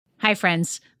Hi,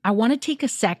 friends. I want to take a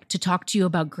sec to talk to you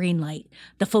about Greenlight,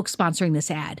 the folks sponsoring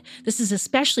this ad. This is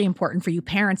especially important for you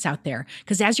parents out there,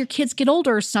 because as your kids get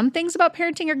older, some things about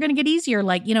parenting are going to get easier,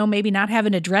 like, maybe not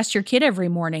having to dress your kid every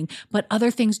morning, but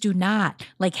other things do not,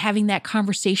 like having that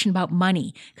conversation about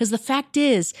money. Because the fact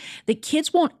is that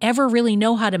kids won't ever really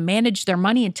know how to manage their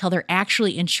money until they're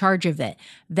actually in charge of it.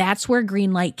 That's where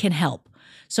Greenlight can help.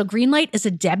 So Greenlight is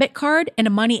a debit card and a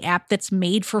money app that's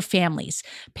made for families.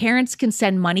 Parents can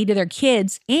send money to their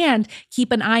kids and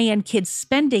keep an eye on kids'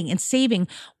 spending and saving,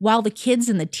 while the kids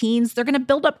and the teens, they're going to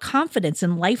build up confidence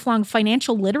and lifelong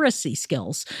financial literacy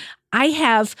skills. I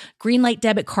have Greenlight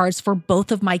debit cards for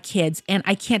both of my kids, and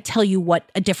I can't tell you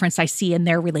what a difference I see in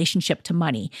their relationship to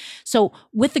money. So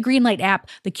with the Greenlight app,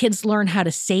 the kids learn how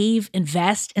to save,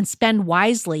 invest, and spend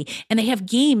wisely, and they have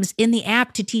games in the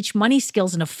app to teach money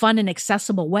skills in a fun and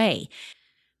accessible way.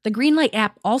 The Greenlight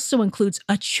app also includes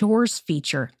a chores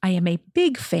feature. I am a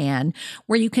big fan,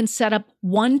 where you can set up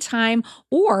one-time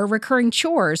or recurring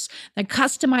chores that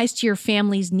customize to your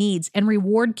family's needs and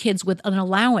reward kids with an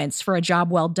allowance for a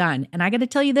job well done. And I got to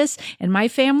tell you this, in my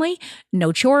family,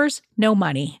 no chores, no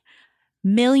money.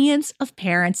 Millions of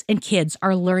parents and kids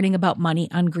are learning about money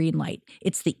on Greenlight.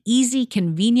 It's the easy,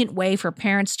 convenient way for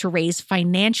parents to raise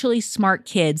financially smart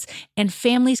kids, and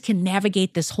families can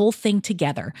navigate this whole thing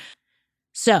together.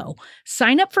 So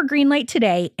sign up for Greenlight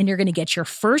today, and you're going to get your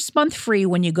first month free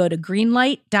when you go to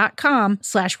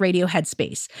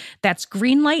greenlight.com/radioheadspace. That's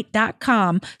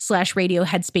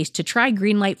greenlight.com/radioheadspace to try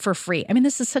Greenlight for free. I mean,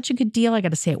 this is such a good deal. I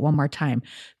got to say it one more time.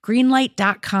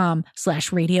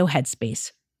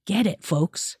 Greenlight.com/radioheadspace. Get it,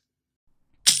 folks.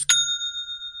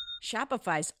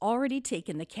 Shopify's already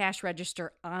taken the cash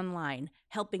register online,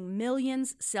 helping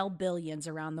millions sell billions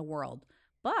around the world.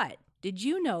 But did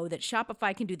you know that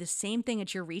Shopify can do the same thing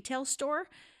at your retail store?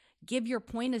 Give your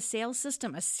point of sale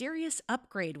system a serious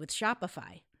upgrade with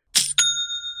Shopify.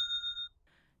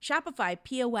 Shopify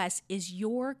POS is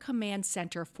your command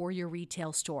center for your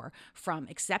retail store. From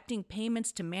accepting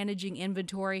payments to managing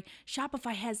inventory,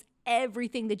 Shopify has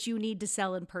everything that you need to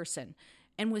sell in person.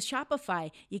 And with Shopify,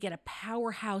 you get a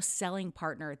powerhouse selling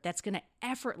partner that's going to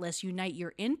effortlessly unite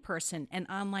your in-person and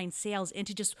online sales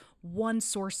into just one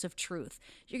source of truth.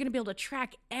 You're going to be able to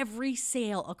track every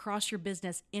sale across your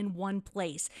business in one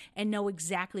place and know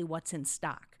exactly what's in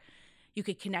stock. You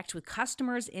could connect with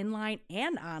customers inline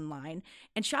and online.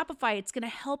 And Shopify, it's going to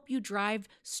help you drive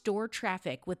store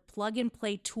traffic with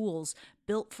plug-and-play tools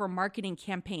built for marketing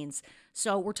campaigns.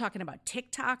 So we're talking about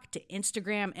TikTok to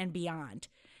Instagram and beyond.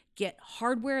 Get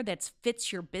hardware that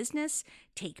fits your business,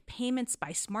 take payments by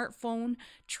smartphone,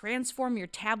 transform your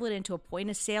tablet into a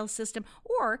point-of-sale system,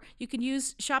 or you can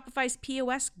use Shopify's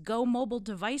POS Go mobile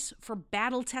device for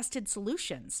battle-tested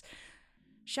solutions.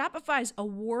 Shopify's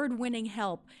award-winning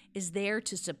help is there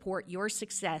to support your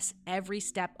success every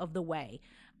step of the way.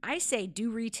 I say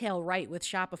do retail right with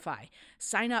Shopify.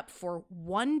 Sign up for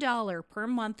 $1 per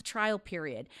month trial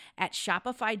period at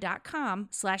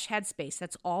shopify.com/headspace.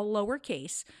 That's all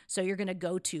lowercase. So you're going to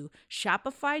go to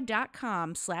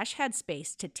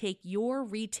shopify.com/headspace to take your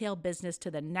retail business to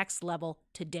the next level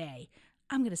today.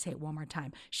 I'm going to say it one more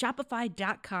time.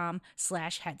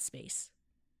 Shopify.com/headspace.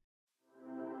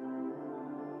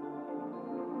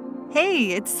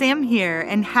 Hey, it's Sam here,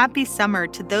 and happy summer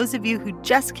to those of you who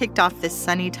just kicked off this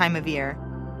sunny time of year.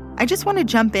 I just want to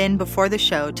jump in before the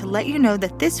show to let you know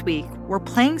that this week we're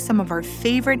playing some of our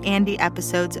favorite Andy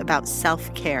episodes about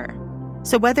self-care.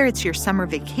 So whether it's your summer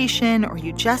vacation or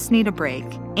you just need a break,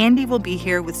 Andy will be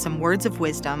here with some words of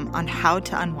wisdom on how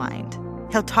to unwind.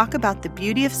 He'll talk about the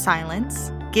beauty of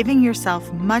silence, giving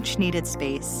yourself much-needed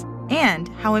space, and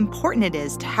how important it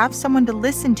is to have someone to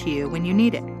listen to you when you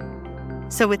need it.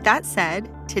 So with that said,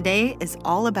 today is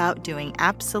all about doing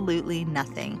absolutely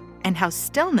nothing and how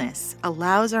stillness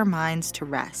allows our minds to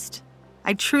rest.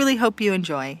 I truly hope you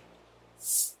enjoy.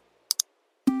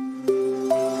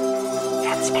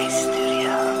 Headspace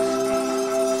Studios.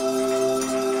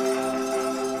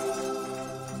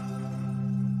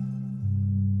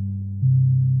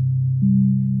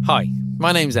 Hi,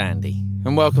 my name's Andy,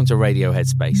 and welcome to Radio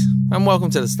Headspace, and welcome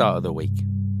to the start of the week.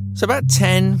 So about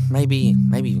 10, maybe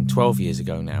even 12 years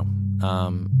ago now,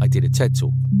 I did a TED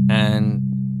Talk. And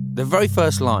the very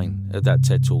first line of that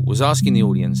TED Talk was asking the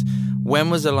audience, when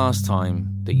was the last time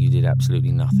that you did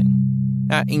absolutely nothing?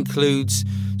 That includes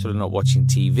sort of not watching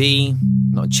TV,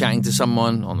 not chatting to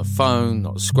someone on the phone,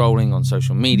 not scrolling on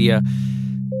social media,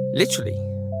 literally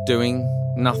doing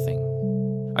nothing.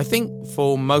 I think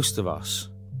for most of us,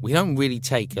 we don't really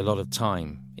take a lot of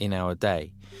time in our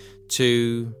day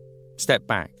to step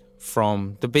back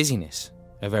from the busyness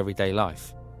of everyday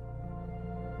life.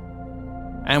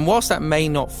 And whilst that may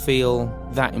not feel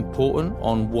that important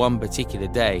on one particular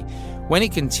day, when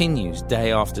it continues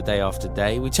day after day after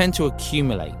day, we tend to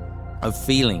accumulate a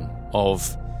feeling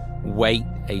of weight,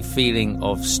 a feeling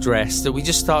of stress that we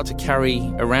just start to carry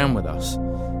around with us.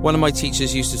 One of my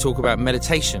teachers used to talk about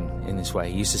meditation in this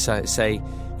way. He used to say,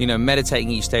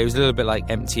 meditating each day was a little bit like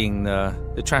emptying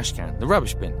the trash can, the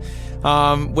rubbish bin,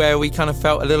 where we kind of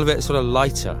felt a little bit sort of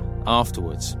lighter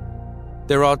afterwards.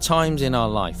 There are times in our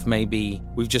life, maybe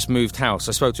we've just moved house.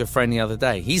 I spoke to a friend the other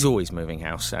day. He's always moving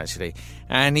house, actually.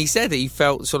 And he said that he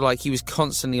felt sort of like he was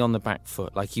constantly on the back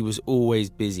foot, like he was always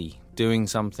busy, doing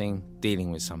something,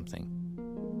 dealing with something.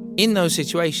 In those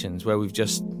situations where we've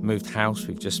just moved house,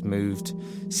 we've just moved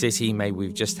city, maybe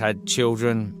we've just had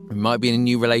children, we might be in a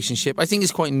new relationship, I think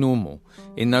it's quite normal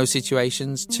in those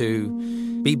situations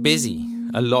to be busy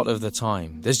a lot of the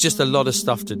time. There's just a lot of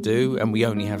stuff to do and we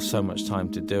only have so much time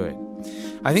to do it.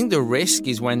 I think the risk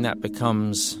is when that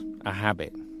becomes a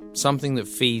habit, something that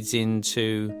feeds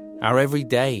into our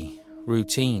everyday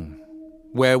routine,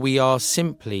 where we are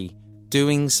simply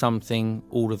doing something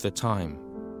all of the time.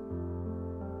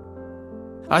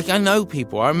 I know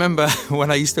people. I remember when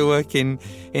I used to work in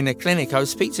a clinic, I would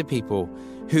speak to people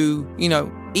who,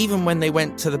 even when they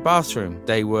went to the bathroom,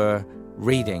 they were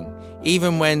reading.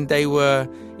 Even when they were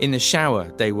in the shower,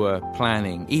 they were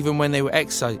planning. Even when they were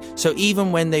exercising. So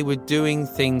even when they were doing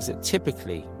things that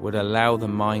typically would allow the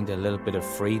mind a little bit of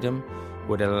freedom,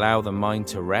 would allow the mind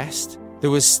to rest, there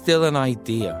was still an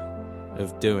idea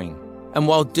of doing. And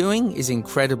while doing is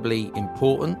incredibly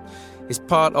important, it's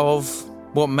part of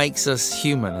what makes us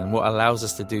human and what allows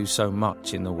us to do so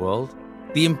much in the world,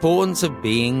 the importance of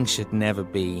being should never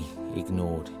be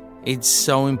ignored. It's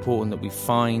so important that we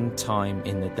find time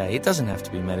in the day. It doesn't have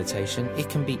to be meditation, it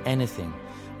can be anything.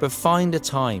 But find a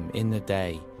time in the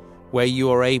day where you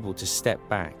are able to step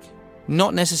back,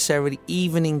 not necessarily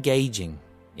even engaging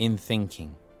in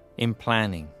thinking, in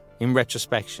planning, in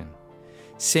retrospection,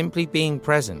 simply being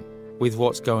present with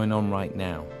what's going on right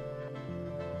now.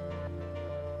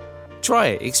 Try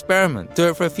it, experiment, do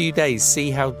it for a few days,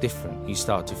 see how different you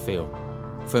start to feel.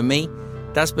 For me,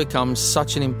 that's become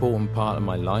such an important part of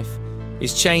my life.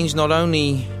 It's changed not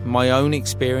only my own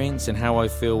experience and how I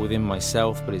feel within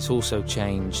myself, but it's also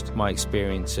changed my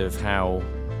experience of how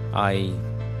I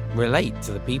relate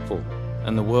to the people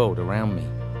and the world around me.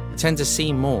 I tend to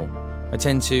see more. I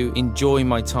tend to enjoy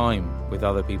my time with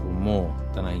other people more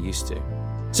than I used to.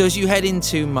 So as you head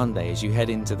into Monday, as you head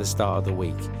into the start of the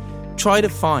week, try to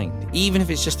find, even if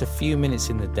it's just a few minutes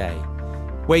in the day,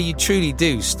 where you truly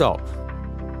do stop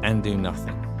and do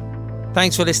nothing.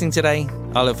 Thanks for listening today.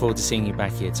 I look forward to seeing you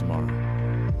back here tomorrow.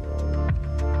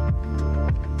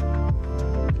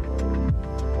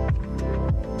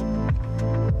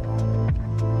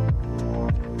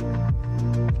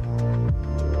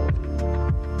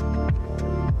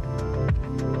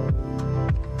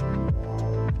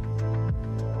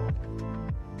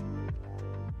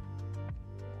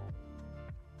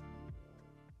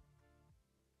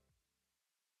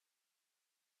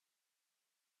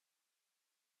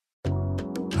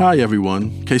 Hi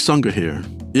everyone, Kaysunga here.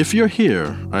 If you're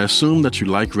here, I assume that you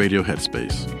like Radio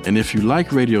Headspace. And if you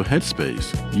like Radio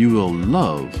Headspace, you will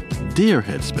love Dear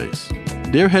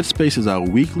Headspace. Dear Headspace is our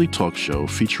weekly talk show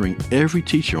featuring every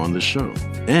teacher on the show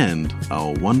and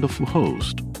our wonderful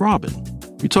host, Robin.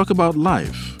 We talk about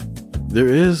life. There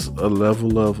is a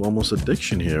level of almost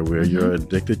addiction here where you're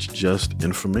addicted to just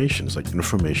information. It's like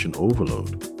information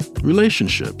overload.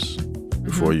 Relationships.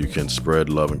 Before you can spread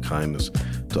love and kindness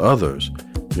to others,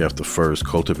 you have to first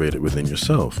cultivate it within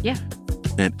yourself. Yeah.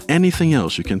 And anything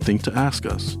else you can think to ask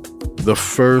us. The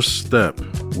first step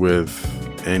with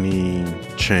any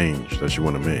change that you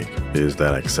want to make is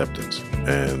that acceptance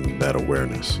and that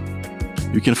awareness.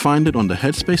 You can find it on the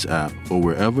Headspace app or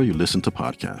wherever you listen to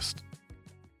podcasts.